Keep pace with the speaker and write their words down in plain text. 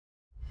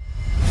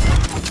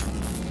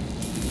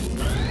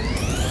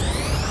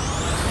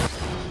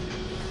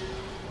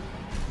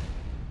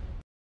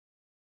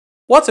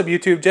What's up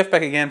YouTube? Jeff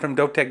back again from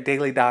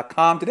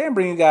dopetechdaily.com. Today I'm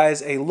bringing you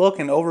guys a look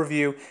and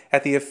overview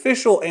at the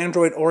official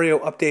Android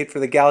Oreo update for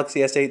the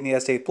Galaxy S8 and the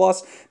S8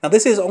 Plus. Now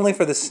this is only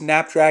for the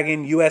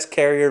Snapdragon US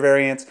carrier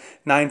variants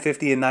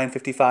 950 and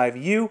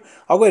 955U.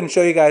 I'll go ahead and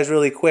show you guys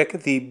really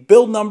quick the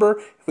build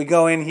number. If we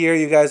go in here,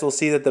 you guys will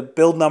see that the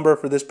build number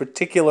for this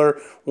particular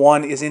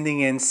one is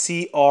ending in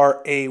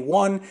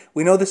CRA1.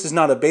 We know this is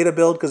not a beta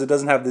build because it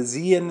doesn't have the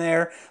Z in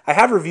there. I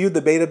have reviewed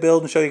the beta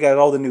build and show you guys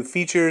all the new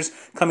features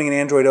coming in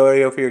Android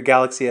Oreo for your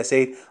Galaxy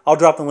S8. I'll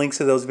drop the links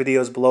to those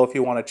videos below if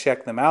you want to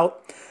check them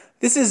out.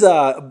 This is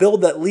a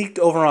build that leaked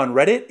over on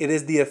Reddit. It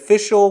is the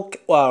official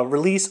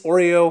release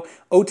Oreo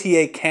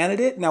OTA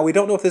candidate. Now, we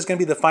don't know if this is going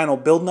to be the final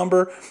build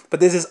number, but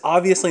this is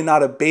obviously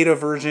not a beta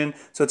version,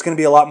 so it's going to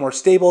be a lot more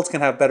stable. It's going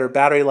to have better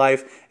battery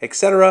life,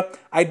 etc.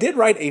 I did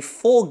write a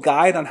full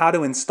guide on how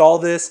to install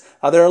this.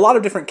 There are a lot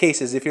of different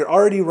cases. If you're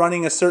already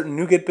running a certain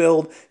NuGet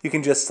build, you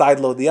can just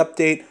sideload the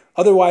update.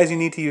 Otherwise, you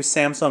need to use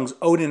Samsung's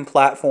Odin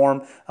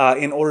platform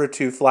in order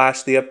to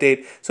flash the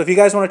update. So if you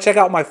guys want to check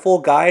out my full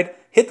guide,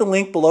 hit the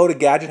link below to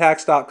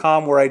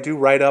gadgethacks.com where I do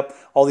write up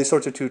all these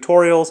sorts of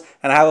tutorials,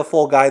 and I have a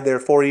full guide there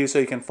for you so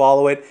you can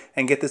follow it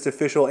and get this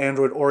official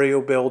Android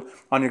Oreo build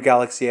on your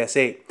Galaxy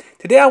S8.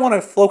 Today I want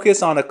to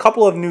focus on a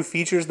couple of new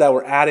features that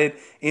were added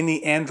in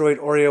the Android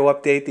Oreo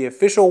update, the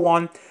official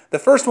one. The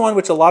first one,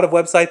 which a lot of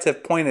websites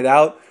have pointed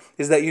out,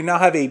 is that you now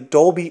have a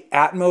Dolby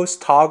Atmos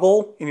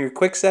toggle in your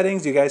quick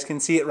settings. You guys can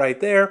see it right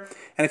there.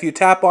 And if you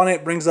tap on it,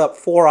 it brings up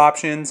four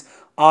options: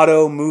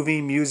 auto, movie,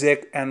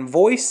 music, and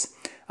voice.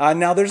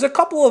 Now, there's a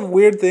couple of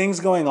weird things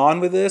going on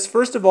with this.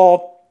 First of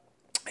all,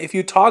 if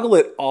you toggle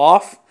it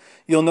off,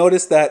 you'll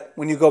notice that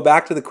when you go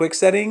back to the quick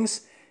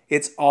settings,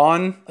 it's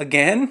on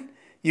again.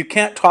 You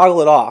can't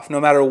toggle it off no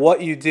matter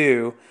what you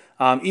do.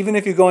 Even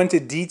if you go into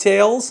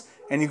details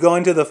and you go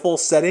into the full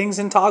settings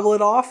and toggle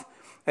it off,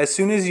 as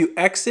soon as you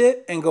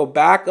exit and go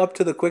back up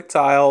to the quick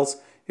tiles,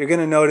 you're going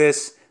to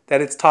notice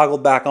that it's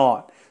toggled back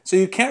on. So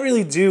you can't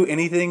really do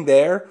anything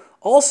there.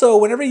 Also,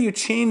 whenever you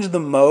change the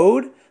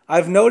mode,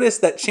 I've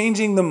noticed that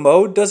changing the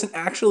mode doesn't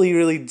actually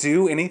really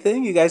do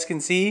anything. You guys can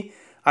see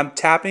I'm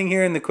tapping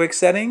here in the quick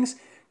settings.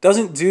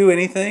 Doesn't do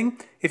anything.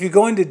 If you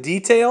go into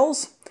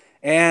details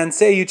and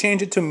say you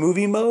change it to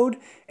movie mode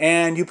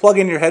and you plug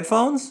in your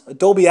headphones,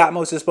 Dolby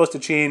Atmos is supposed to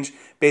change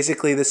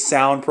basically the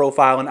sound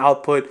profile and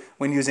output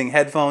when using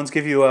headphones,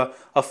 give you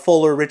a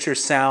fuller, richer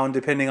sound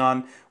depending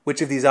on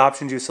which of these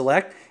options you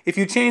select. If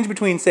you change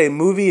between, say,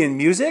 movie and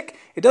music,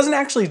 it doesn't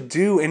actually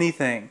do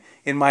anything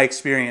in my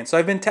experience. So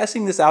I've been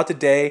testing this out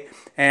today,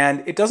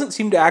 and it doesn't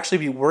seem to actually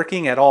be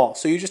working at all.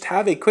 So you just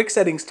have a quick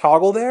settings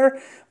toggle there,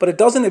 but it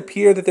doesn't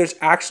appear that there's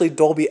actually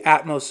Dolby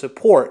Atmos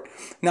support.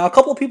 Now, a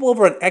couple of people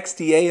over on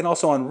XDA and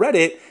also on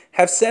Reddit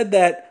have said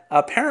that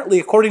apparently,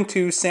 according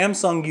to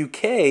Samsung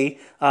UK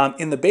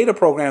in the beta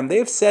program,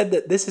 they've said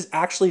that this is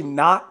actually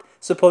not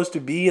supposed to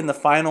be in the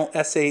final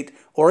S8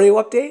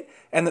 Oreo update,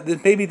 and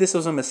that maybe this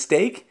was a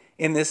mistake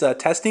in this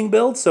testing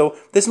build. So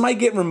this might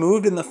get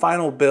removed in the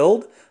final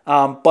build,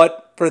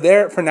 but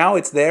for now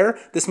it's there.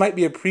 This might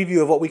be a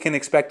preview of what we can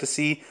expect to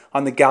see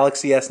on the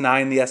Galaxy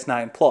S9, the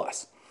S9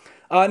 Plus.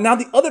 Now,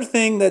 the other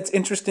thing that's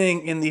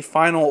interesting in the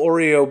final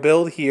Oreo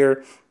build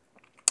here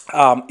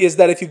is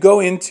that if you go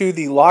into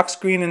the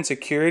Lockscreen and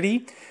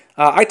Security,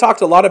 I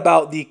talked a lot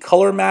about the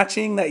color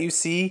matching that you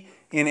see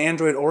in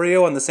Android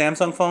Oreo on the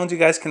Samsung phones. You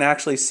guys can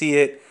actually see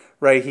it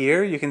right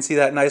here. You can see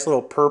that nice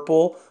little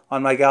purple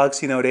on my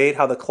Galaxy Note 8,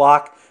 how the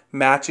clock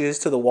matches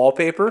to the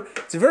wallpaper.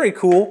 It's very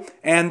cool,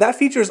 and that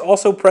feature is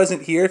also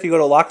present here if you go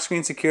to Lock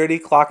Screen Security,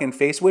 Clock, and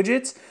Face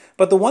widgets.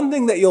 But the one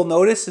thing that you'll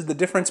notice is the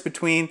difference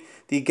between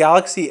the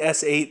Galaxy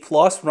S8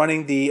 Plus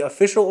running the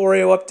official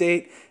Oreo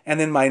update and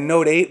then my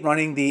Note 8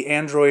 running the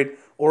Android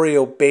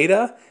Oreo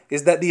beta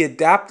is that the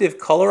adaptive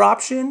color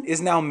option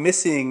is now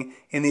missing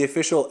in the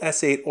official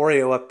S8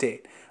 Oreo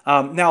update.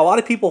 Now, a lot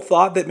of people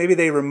thought that maybe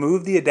they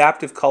removed the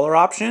adaptive color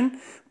option,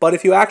 but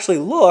if you actually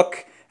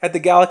look at the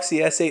Galaxy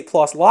S8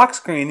 Plus lock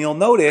screen, you'll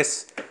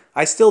notice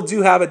I still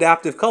do have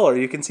adaptive color.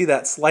 You can see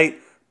that slight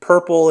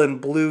purple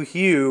and blue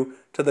hue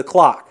to the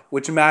clock,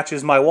 which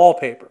matches my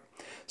wallpaper.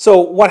 So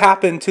what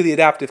happened to the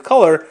adaptive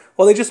color?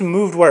 Well, they just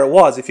moved where it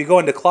was. If you go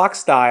into clock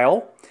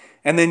style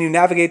and then you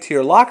navigate to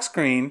your lock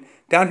screen,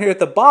 down here at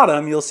the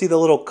bottom, you'll see the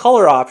little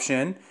color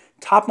option.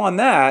 Tap on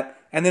that,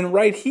 and then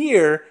right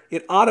here,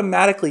 it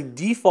automatically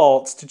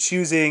defaults to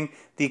choosing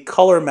the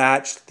color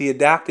matched, the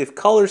adaptive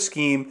color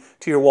scheme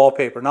to your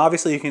wallpaper. Now,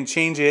 obviously, you can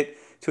change it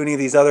to any of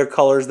these other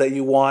colors that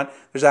you want.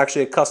 There's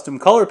actually a custom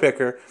color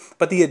picker,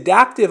 but the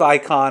adaptive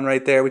icon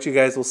right there, which you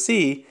guys will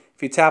see,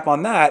 if you tap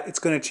on that, it's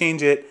going to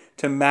change it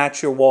to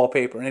match your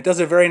wallpaper. And it does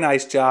a very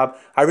nice job.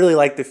 I really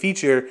like the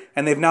feature,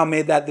 and they've now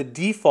made that the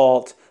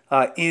default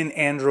in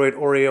Android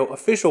Oreo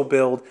official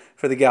build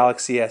for the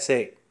Galaxy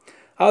S8.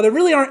 There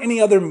really aren't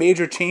any other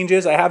major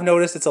changes. I have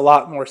noticed it's a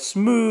lot more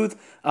smooth.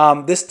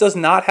 This does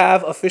not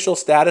have official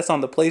status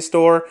on the Play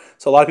Store,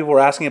 so a lot of people were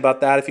asking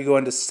about that. If you go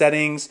into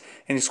settings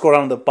and you scroll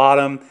down to the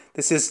bottom,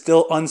 this is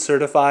still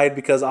uncertified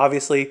because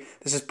obviously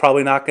this is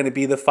probably not going to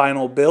be the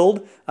final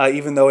build,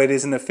 even though it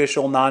is an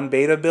official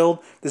non-beta build.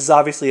 This is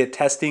obviously a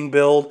testing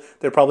build.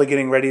 They're probably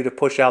getting ready to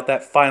push out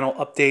that final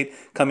update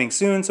coming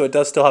soon, so it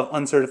does still have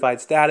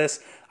uncertified status.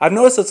 I've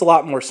noticed it's a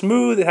lot more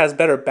smooth. It has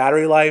better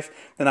battery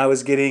life than I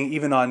was getting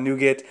even on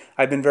Nougat.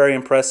 I've been very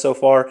impressed so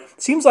far.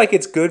 It seems like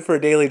it's good for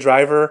a daily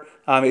driver.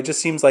 It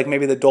just seems like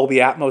maybe the Dolby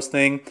Atmos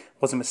thing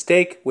was a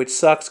mistake, which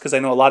sucks because I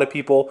know a lot of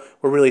people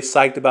were really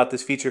psyched about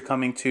this feature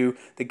coming to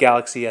the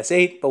Galaxy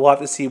S8, but we'll have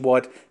to see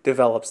what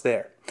develops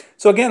there.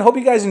 So again, hope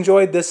you guys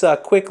enjoyed this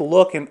quick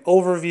look and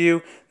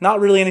overview.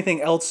 Not really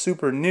anything else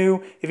super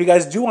new. If you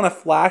guys do want to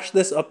flash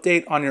this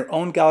update on your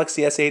own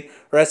Galaxy S8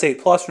 or S8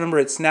 Plus, remember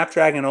it's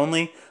Snapdragon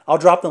only. I'll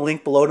drop the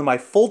link below to my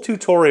full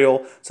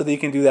tutorial so that you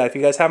can do that. If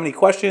you guys have any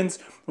questions,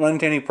 run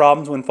into any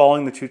problems when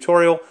following the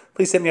tutorial,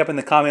 please hit me up in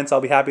the comments.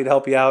 I'll be happy to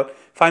help you out.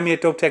 Find me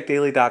at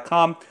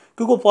dopetechdaily.com,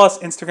 Google+,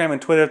 Instagram,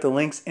 and Twitter. The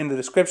links in the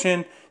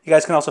description. You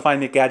guys can also find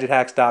me at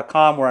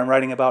gadgethacks.com where I'm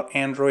writing about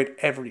Android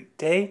every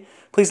day.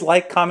 Please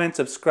like, comment,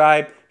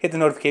 subscribe, hit the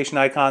notification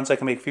icon so I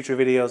can make future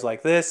videos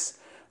like this.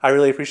 I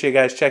really appreciate you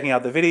guys checking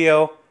out the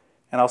video,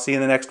 and I'll see you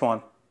in the next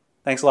one.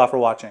 Thanks a lot for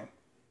watching.